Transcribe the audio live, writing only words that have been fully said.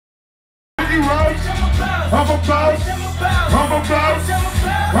I'm a boss. I'm a boss.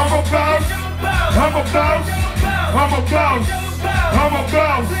 I'm a boss. I'm a boss. I'm a boss. I'm a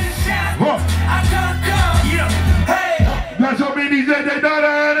boss. That's how many said they thought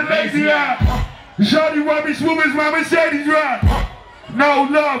I had a lazy eye. Shawty want me swoop as my Mercedes ride. No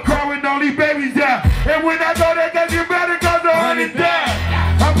love, crying only babies die. And when I know that you better cause the honey die.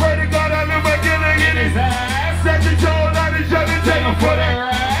 I pray to God I live my killer in his ass. Set the show out and shut and take him for that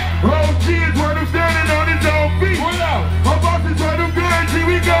ride. OG is when I'm standing on his own feet. My boss is when I'm good, see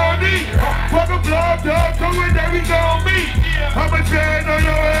we gon' eat. Fuck a blow dog, so with that we gon' meet. I'ma stand on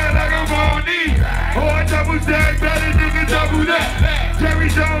your head like I'm on knee. Oh, I double stack, better nigga double that. Jerry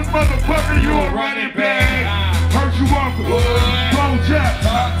Jones, motherfucker, you a running back. Hurt you Walker, Bone Jack,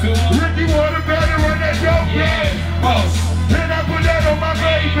 Ricky Water better run that dope bag. Then I put that on my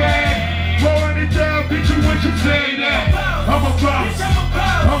baby bag. Blowing it down, bitch, you what you say that. I'm a boss,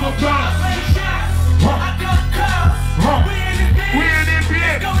 I'm a boss. We in this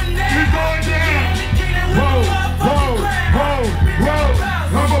bitch, we going down. Whoa, whoa, whoa, whoa.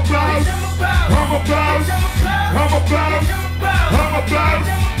 I'm a boss, I'm a boss, I'm a boss, I'm a boss,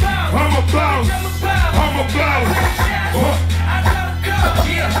 I'm a boss, I'm a boss.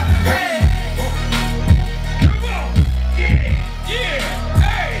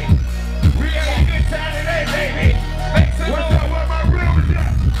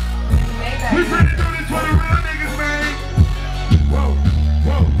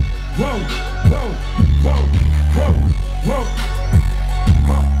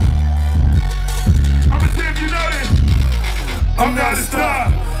 I'm not a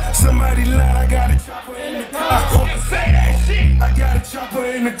star. Somebody lied, I got a chopper in the car. Say that shit. I got a chopper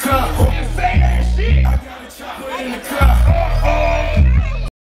in the car. Say that shit. I got a chopper in the car.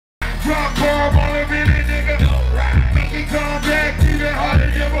 Drop bomb on a minute, nigga. Make it come back even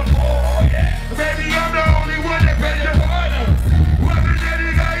harder than before. Baby, I'm the only one that pays the harder. Whoever that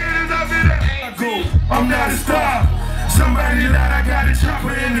nigga is up in the ankle. I'm not a star. Somebody lied, I got a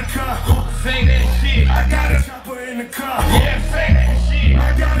chopper in the car. Say that shit. I got a chopper in the car. Yeah, say that shit.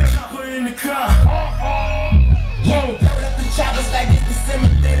 I got a chopper in the car. Whoa. Roll up the choppers like it's December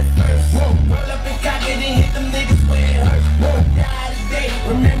 31st. Whoa. Roll up and cock it and hit them niggas where it hurts. Whoa. Die today.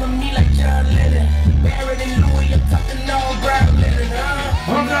 Remember me like John Lennon. Barrett and Louis, I'm talking all brown linen,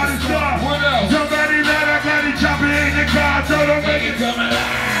 huh? I'm not a star. What else? Somebody lied, I got a chopper in the car, so don't make it come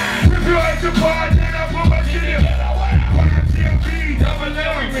alive. If you like the part, then I put my shit in.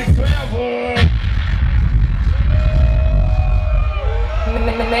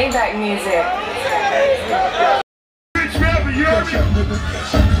 Maybach music.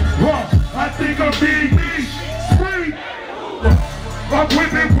 I think I'm being me. Free. I'm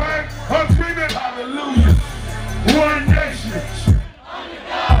whipping work. I'm screaming hallelujah. One nation.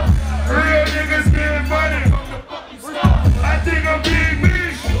 Real niggas getting money. I think I'm being me.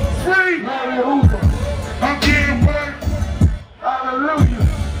 Free. I'm getting work. Hallelujah.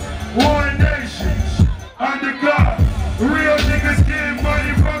 One nation. Under God. Real niggas getting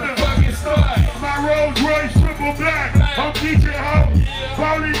money from the fucking start. My Rolls Royce triple black. I'm teaching hoe.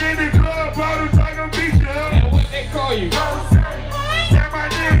 Falling in the club, bottles like I'm teaching hoe. And what they call you? That's my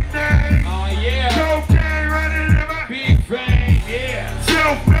nickname. Oh yeah. Cocaine running in my Big Bang, yeah.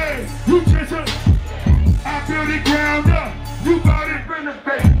 self-made. You just I built it ground up. You bought it from the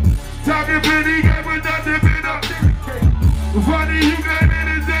face. Talking pretty game with nothing been up. Funny you came in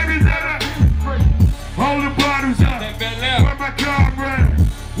and said me that hold the bottles up. Where my comrade?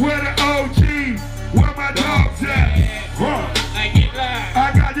 Where the OG? Where my dogs at?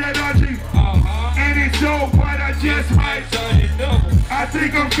 I got that OG. And it's so white I just might. I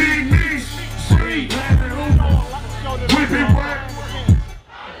think I'm being me. Street. Whipping work.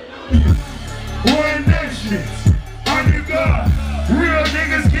 One nation. Under God. Real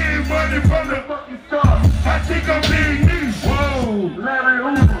niggas getting money from the fucking start. I think I'm being me. Whoa. Larry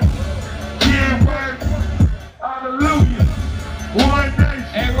Hoover. Getting work. Hallelujah. One nation.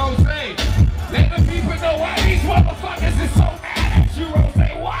 Hey, Rose, let the people know why these motherfuckers is so mad at you, Rose.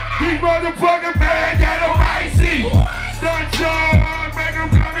 Why? These motherfucking bad got them icy. Stunt so hard, make them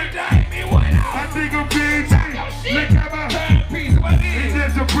come and die me. I think I'm being me. Look at my timepiece. What is it?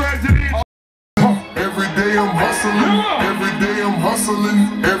 It's a president. Every day I'm hustling. Every day I'm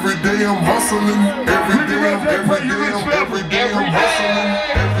hustling. Every day I'm hustling. Every day I'm hustling. Every day I'm hustling.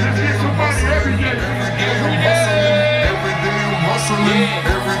 Every day I'm hustling. Every day I'm hustling.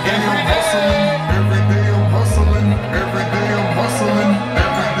 Every day I'm hustling. Every day I'm hustling. Every day I'm hustling. Every day I'm hustling.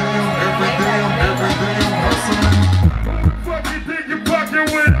 Every day I'm hustling. Fuck you think you fucking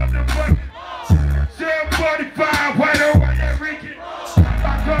with up the fucking 745 white or white that Ricky.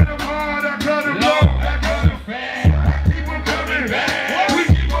 I cut them hard, I cut them low.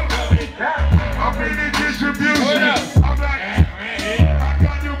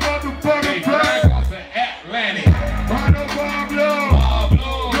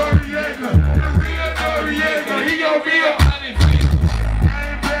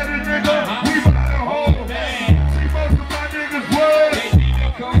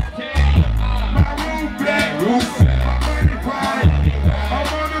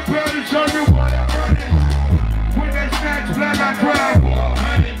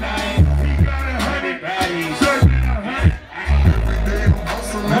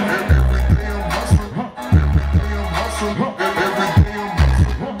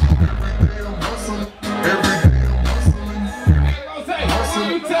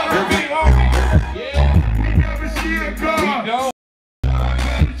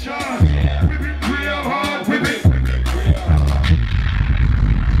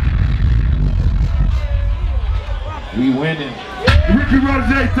 We winning. Ricky Rose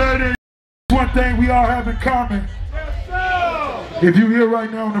 30. One thing we all have in common. If you here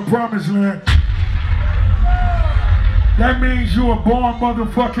right now in the promised land, that means you a born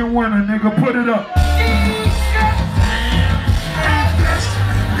motherfucking winner, nigga. Put it up.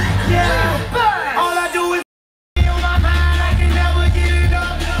 All I do is on my mind, I can never get it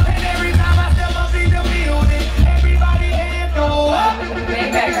up. And every time I step up in the building, everybody hands go up.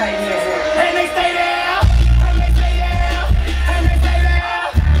 Maybach night music. And they stay there, and they stay there, and they stay there.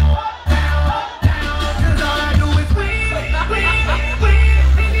 Cause all I do is win.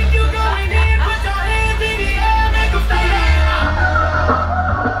 And if you going in, put your hands in the air, make them stay there.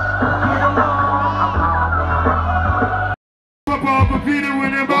 Football, but Peter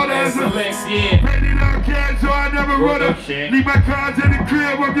winning about as a Yeah. painted out cash, so I never run up. Leave my cards in the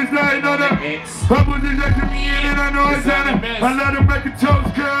crib, I'm just lying on them. Bubbles is letting me in and I know it's on them. I let them make a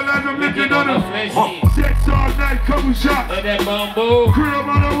toast, girl, as I'm looking on them. Sex all night, couple shots. Let that bamboo. Crib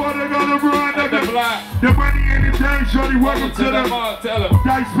on the water, gonna run The nigga. block. The money in the day, shorty, welcome to them. Tell him.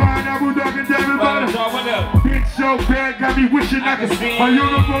 Dice fine, Abu Dog and David Butter. What up? Bitch so bad, got me wishing I could see. My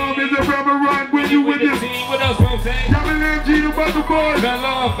uniform is a rubber run when you with this. What else, Rose? Double MG, the mother boys. Well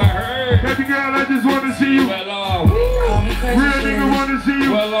off, I heard. Baby girl, I just wanna see you. Well off. Real nigga wanna see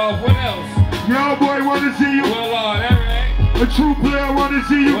you. Well off, what else? Young boy wanna see you. Well off, that right? A true player wanna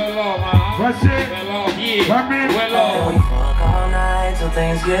see you. Well off, That's it. Well off, yeah. My man. Well We off. fuck all night till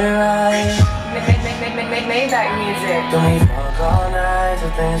things get right. Maybach music. Then we fuck all night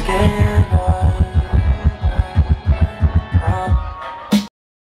till things get right.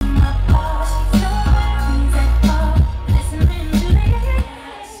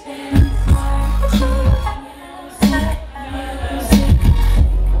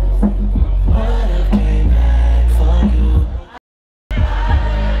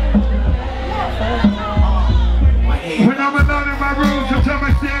 When I'm alone in my room, sometimes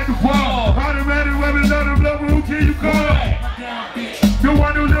I stare at the wall. Automatic weapons on the blow, who can you call? The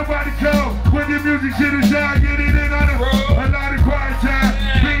one who live by the code. When the music shit is down, get it in on the road. A lot of quiet time.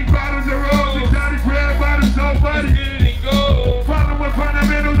 Pink bottles of rose, exotic red bottles, so funny. Follow with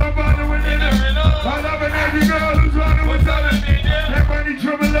fundamentals, I'm following in it. I love an every girl who's running with something. That money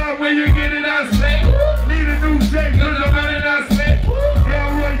trouble up when you get it out. Need a new shape, cause I'm running out.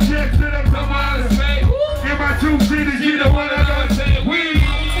 Elroy checks it up, come on. In my two-seater, she the one I gotta say we.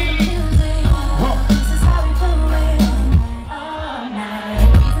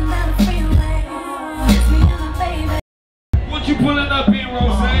 What you pulling up in,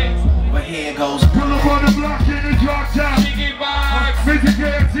 Rose? But here it goes. Pull up on the block in the drop top. Chicken box. Mr.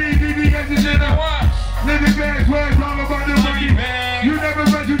 KFC, DBS is in the watch. Living bags, where it's all about the money. You never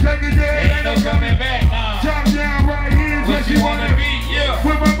bet you take a day. Ain't no coming back, nah. Top down right here, What you wanna be, yeah.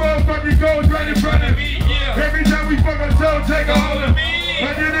 with my motherfucking goals right in front of me. Yeah. Every time we fuck ourselves, take a hold of me. Me.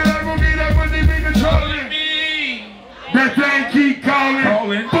 But then I will be that when they be controlling. Me. That thing keep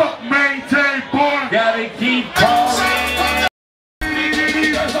calling. Fuck maintain, boy. Gotta keep calling.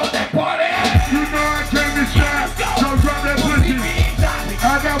 You know I came to stop, so drop that pussy.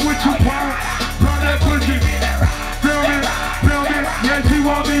 I got what you want, drop that pussy. Feel me, yeah, she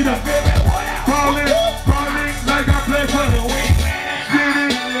want me to falling like I play for the week.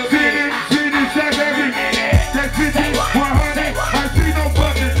 City, sack every. That 50, 100, I see no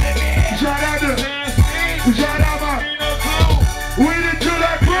bucket. Shout out my, we the two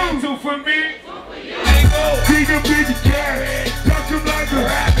like crew. Two for me. See the bitch cat, touch him like a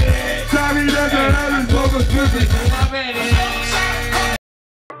rabbit. Sorry, that's another focus tripping.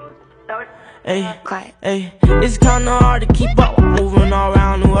 Hey, it's kinda hard to keep up, moving all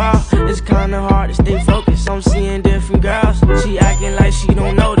around the world. It's kinda hard to stay focused, I'm seeing different girls. She acting like she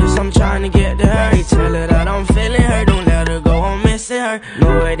don't notice, I'm trying to get to her. Hey, tell her that I'm feeling her, don't let her go, I'm missing her.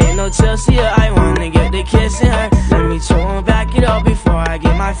 No, it ain't no Chelsea, I wanna get the kissing her. Let me chill and back it up before I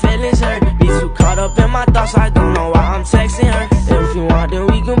get my feelings hurt. Be too caught up in my thoughts, I don't know why I'm texting her. If you want, then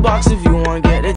we can box, if you want, get the